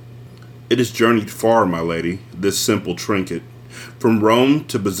 It has journeyed far, my lady, this simple trinket, from Rome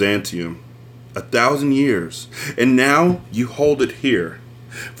to Byzantium, 1,000 years, and now you hold it here.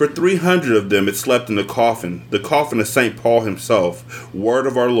 For 300 of them it slept in the coffin of St. Paul himself, word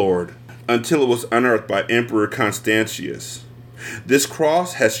of our Lord, until it was unearthed by Emperor Constantius. This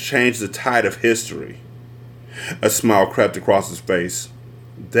cross has changed the tide of history. A smile crept across his face.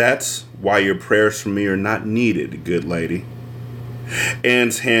 That's why your prayers for me are not needed, good lady.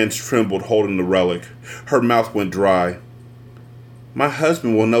 Anne's hands trembled holding the relic. Her mouth went dry. My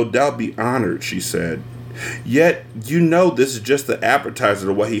husband will no doubt be honored, she said. Yet, you know this is just the appetizer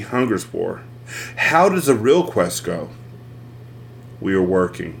to what he hungers for. How does the real quest go? We are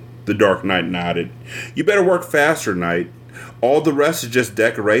working. The Dark Knight nodded. You better work faster, knight. All the rest is just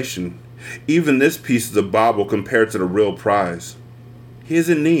decoration. Even this piece is a bauble compared to the real prize. He is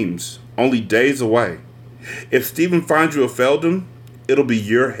in Nimes, only days away. If Stephen finds you a Feldham, it'll be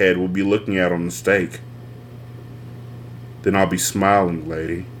your head we'll be looking at on the stake. Then I'll be smiling,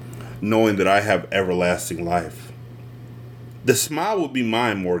 lady, knowing that I have everlasting life. The smile will be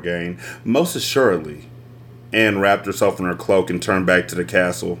mine, Morgaine, most assuredly. Anne wrapped herself in her cloak and turned back to the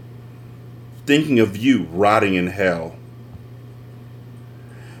castle, thinking of you rotting in hell.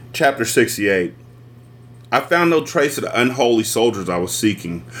 Chapter 68. I found no trace of the unholy soldiers I was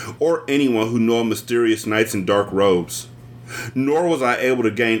seeking, or anyone who knew of mysterious knights in dark robes. Nor was I able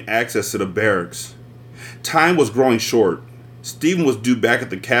to gain access to the barracks. Time was growing short. Stephen was due back at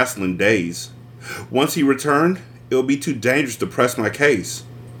the castle in days. Once he returned, it would be too dangerous to press my case.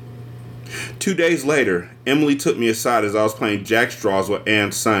 2 days later, Emily took me aside as I was playing jackstraws with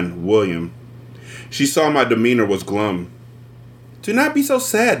Anne's son, William. She saw my demeanor was glum. "Do not be so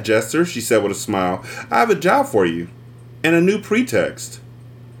sad, Jester," she said with a smile. "I have a job for you, and a new pretext."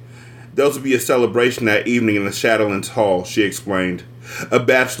 There was to be a celebration that evening in the Shadowlands Hall, she explained. A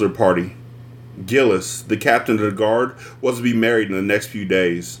bachelor party. Gillis, the captain of the guard, was to be married in the next few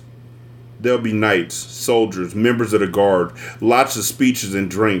days. There'll be knights, soldiers, members of the guard, lots of speeches and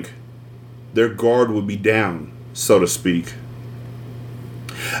drink. Their guard will be down, so to speak.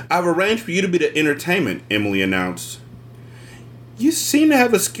 "I've arranged for you to be the entertainment," Emily announced. "You seem to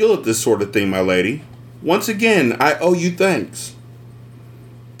have a skill at this sort of thing, my lady. Once again, I owe you thanks."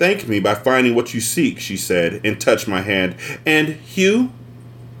 "Thank me by finding what you seek," she said, and touched my hand. "And, Hugh,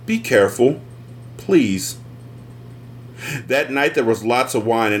 be careful, please." That night there was lots of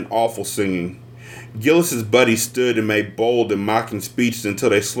wine and awful singing. Gillis's buddies stood and made bold and mocking speeches until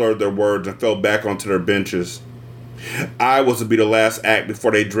they slurred their words and fell back onto their benches. I was to be the last act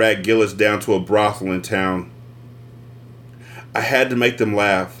before they dragged Gillis down to a brothel in town. I had to make them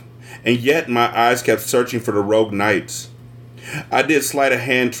laugh, and yet my eyes kept searching for the rogue knights. I did sleight of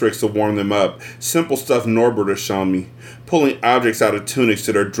hand tricks to warm them up, simple stuff Norbert had shown me, pulling objects out of tunics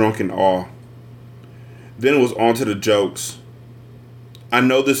to their drunken awe. Then it was on to the jokes. "I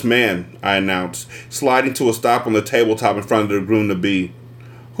know this man," I announced, sliding to a stop on the tabletop in front of the groom-to-be,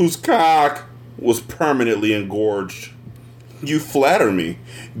 whose cock was permanently engorged. "You flatter me,"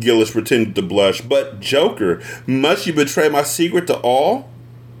 Gillis pretended to blush. "But, Joker, must you betray my secret to all?"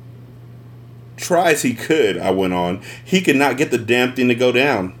 Try as he could, I went on, he could not get the damn thing to go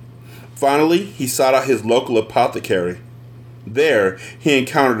down. Finally, he sought out his local apothecary. There, he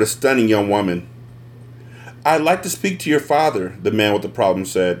encountered a stunning young woman. "I'd like to speak to your father," the man with the problem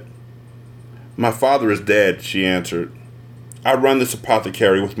said. "My father is dead," she answered. "I run this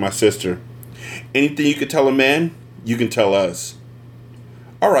apothecary with my sister. Anything you can tell a man, you can tell us."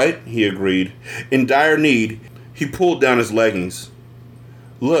 "All right," he agreed. In dire need, he pulled down his leggings.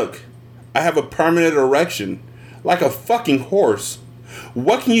 "Look, I have a permanent erection, like a fucking horse.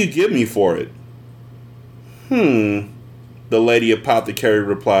 What can you give me for it?" The lady apothecary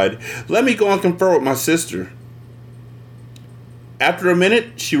replied. "Let me go and confer with my sister." After a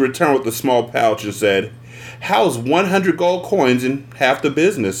minute, she returned with a small pouch and said, "How's 100 gold coins and half the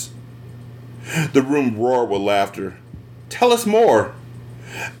business?" The room roared with laughter. "Tell us more."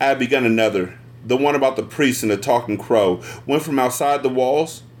 I had begun another, the one about the priest and the talking crow, when from outside the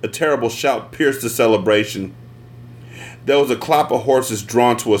walls, a terrible shout pierced the celebration. There was a clop of horses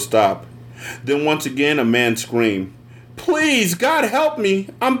drawn to a stop. Then once again a man screamed, "Please, God help me!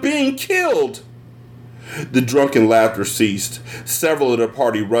 I'm being killed!" The drunken laughter ceased. Several of the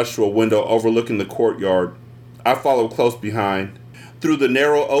party rushed to a window overlooking the courtyard. I followed close behind. Through the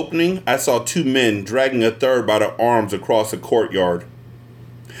narrow opening, I saw 2 men dragging a third by the arms across the courtyard.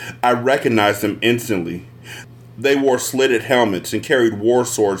 I recognized them instantly. They wore slitted helmets and carried war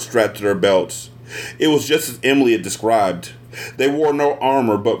swords strapped to their belts. It was just as Emily had described. They wore no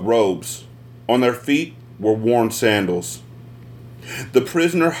armor but robes. On their feet were worn sandals. The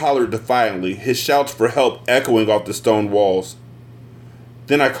prisoner hollered defiantly, his shouts for help echoing off the stone walls.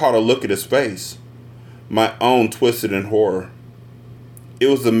 Then I caught a look at his face. My own twisted in horror. It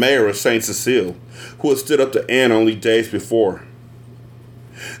was the mayor of St. Cecile, who had stood up to Anne only days before.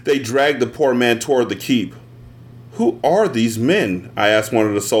 They dragged the poor man toward the keep. "Who are these men?" I asked one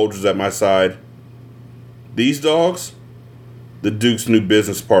of the soldiers at my side. "These dogs?" The Duke's new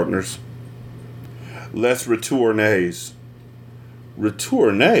business partners. "Les Retournés."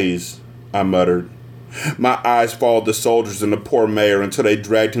 "Retournés?" I muttered. My eyes followed the soldiers and the poor mayor until they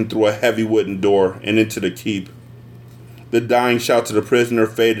dragged him through a heavy wooden door and into the keep. The dying shouts of the prisoner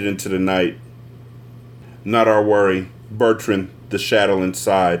faded into the night. "Not our worry," Bertrand, the Shadowland,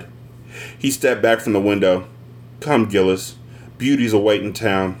 sighed. He stepped back from the window. "Come, Gillis. Beauty's awaiting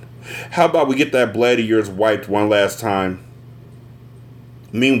town. How about we get that blade of yours wiped one last time?"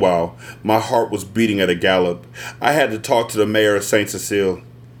 Meanwhile, my heart was beating at a gallop. I had to talk to the mayor of St. Cecile.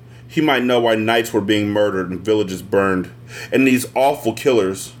 He might know why knights were being murdered and villages burned. And these awful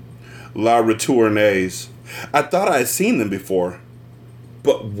killers, La Retournees. I thought I had seen them before.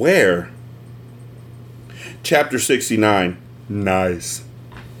 But where? Chapter 69. Nice.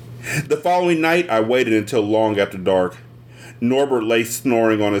 The following night, I waited until long after dark. Norbert lay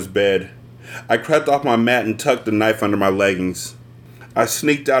snoring on his bed. I crept off my mat and tucked the knife under my leggings. I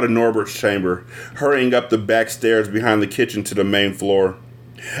sneaked out of Norbert's chamber, hurrying up the back stairs behind the kitchen to the main floor.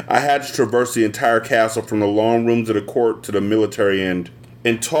 I had to traverse the entire castle from the long rooms of the court to the military end,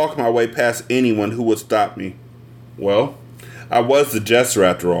 and talk my way past anyone who would stop me. Well, I was the Jester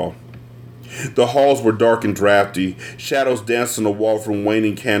after all. The halls were dark and drafty, shadows danced on the wall from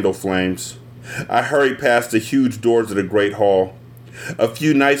waning candle flames. I hurried past the huge doors of the great hall. A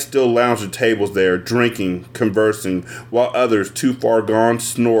few knights still lounged at tables there, drinking, conversing, while others, too far gone,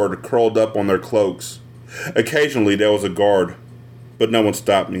 snored, curled up on their cloaks. Occasionally there was a guard, but no one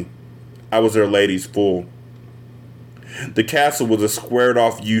stopped me. I was their lady's fool. The castle was a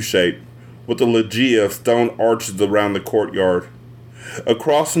squared-off U-shape, with a loggia of stone arches around the courtyard.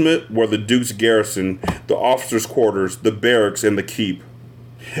 Across from it were the Duke's garrison, the officers' quarters, the barracks, and the keep.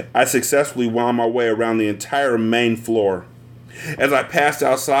 I successfully wound my way around the entire main floor. As I passed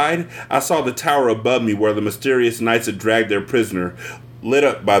outside, I saw the tower above me where the mysterious knights had dragged their prisoner, lit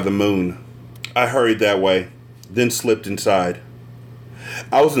up by the moon. I hurried that way, then slipped inside.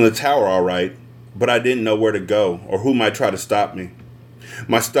 I was in the tower all right, but I didn't know where to go or who might try to stop me.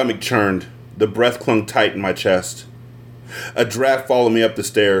 My stomach churned. The breath clung tight in my chest. A draft followed me up the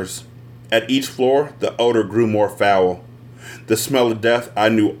stairs. At each floor, the odor grew more foul. The smell of death I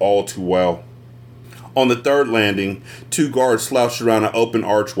knew all too well. On the third landing, two guards slouched around an open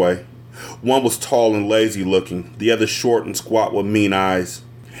archway. One was tall and lazy looking, the other short and squat with mean eyes.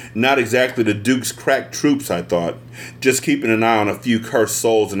 Not exactly the Duke's crack troops, I thought, just keeping an eye on a few cursed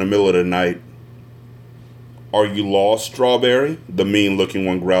souls in the middle of the night. "Are you lost, Strawberry?" the mean-looking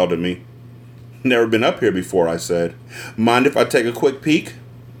one growled at me. "Never been up here before," I said. "Mind if I take a quick peek?"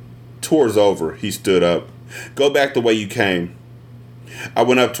 "Tour's over," he stood up. "Go back the way you came." I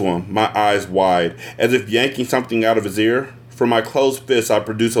went up to him, my eyes wide, as if yanking something out of his ear. From my closed fist I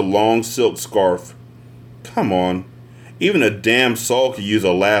produced a long silk scarf. Come on, even a damn soul could use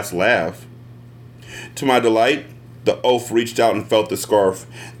a last laugh. To my delight, the oaf reached out and felt the scarf.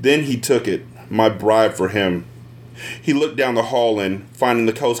 Then he took it, my bribe for him. He looked down the hall and, finding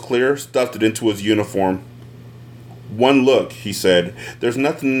the coast clear, stuffed it into his uniform. "One look," he said. "There's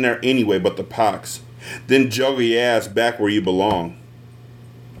nothing in there anyway but the pox. Then juggle your ass back where you belong."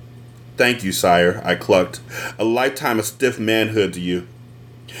 "Thank you, sire," I clucked. "A lifetime of stiff manhood to you."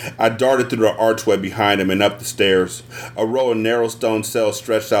 I darted through the archway behind him and up the stairs. A row of narrow stone cells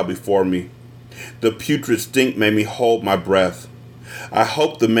stretched out before me. The putrid stink made me hold my breath. I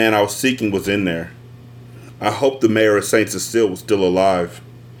hoped the man I was seeking was in there. I hoped the mayor of St. Cecile was still alive.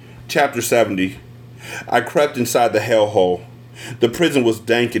 Chapter 70. I crept inside the hellhole. The prison was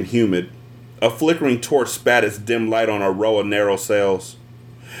dank and humid. A flickering torch spat its dim light on a row of narrow cells.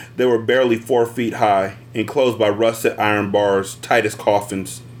 They were barely 4 feet high, enclosed by rusted iron bars, tight as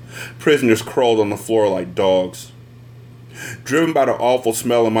coffins. Prisoners crawled on the floor like dogs. Driven by the awful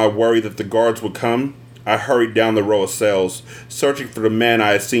smell and my worry that the guards would come, I hurried down the row of cells, searching for the man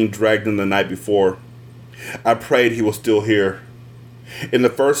I had seen dragged in the night before. I prayed he was still here. In the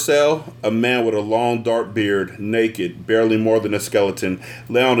first cell, a man with a long dark beard, naked, barely more than a skeleton,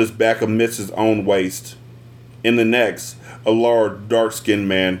 lay on his back amidst his own waste. In the next, a large, dark-skinned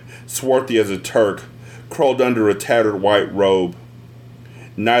man, swarthy as a Turk, crawled under a tattered white robe.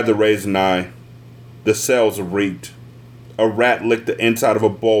 Neither raised an eye. The cells reeked. A rat licked the inside of a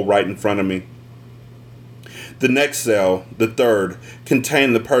bowl right in front of me. The next cell, the third,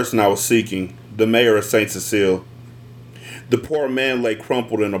 contained the person I was seeking, the mayor of St. Cecile. The poor man lay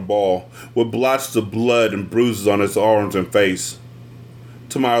crumpled in a ball, with blotches of blood and bruises on his arms and face.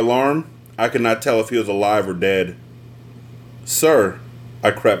 To my alarm, I could not tell if he was alive or dead. "Sir,"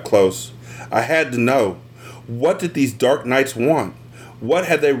 I crept close. I had to know. What did these dark knights want? What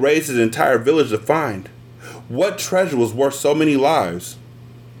had they raised his entire village to find? What treasure was worth so many lives?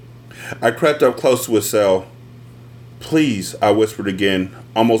 I crept up close to his cell. "Please," I whispered again,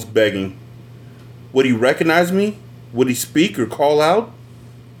 almost begging. Would he recognize me? Would he speak or call out?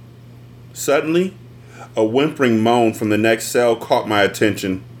 Suddenly, a whimpering moan from the next cell caught my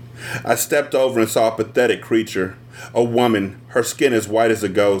attention. I stepped over and saw a pathetic creature. A woman, her skin as white as a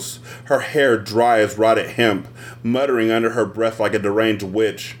ghost, her hair dry as rotted hemp, muttering under her breath like a deranged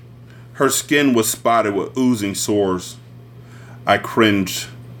witch. Her skin was spotted with oozing sores. I cringed.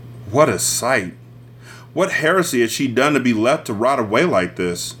 What a sight. What heresy had she done to be left to rot away like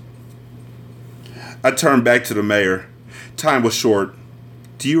this? I turned back to the mayor. Time was short.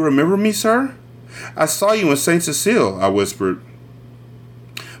 Do you remember me, sir? I saw you in St. Cecile, I whispered.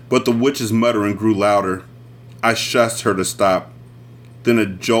 But the witch's muttering grew louder. I shushed her to stop. Then a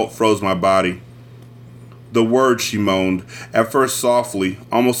jolt froze my body. The words, she moaned, at first softly,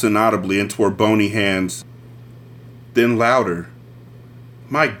 almost inaudibly into her bony hands. Then louder.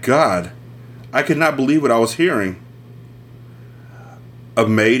 My God, I could not believe what I was hearing. A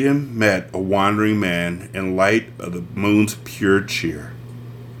maiden met a wandering man in light of the moon's pure cheer.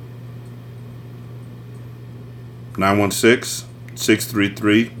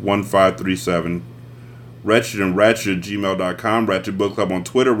 916-633-1537. Wretched and Ratchet at gmail.com. Ratchet Book Club on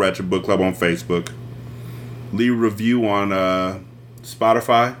Twitter. Ratchet Book Club on Facebook. Leave a review on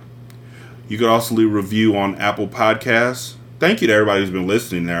Spotify. You could also leave a review on Apple Podcasts. Thank you to everybody who's been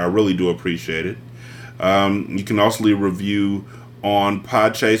listening there. I really do appreciate it. You can also leave a review on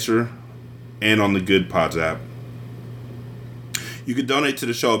Podchaser and on the Good Pods app. You can donate to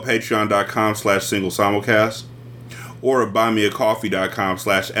the show at patreon.com/singlesimulcast or at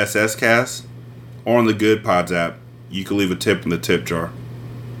buymeacoffee.com/sscast or on the Good Pods app. You can leave a tip in the tip jar.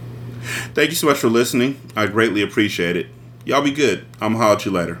 Thank you so much for listening. I greatly appreciate it. Y'all be good. I'm gonna holler at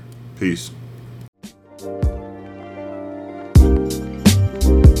you later. Peace.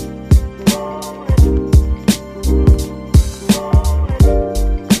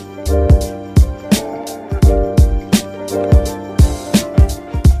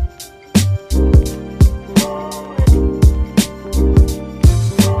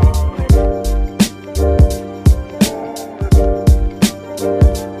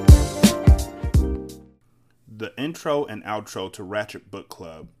 The intro and outro to Ratchet Book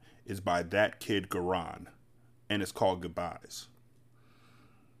Club is by That Kid Garan, and it's called Goodbyes.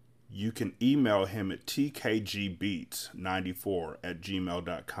 You can email him at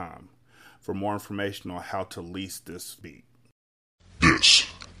tkgbeats94@gmail.com for more information on how to lease this beat. This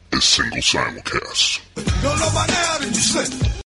is Single Simulcast. Don't know by now, did you slip?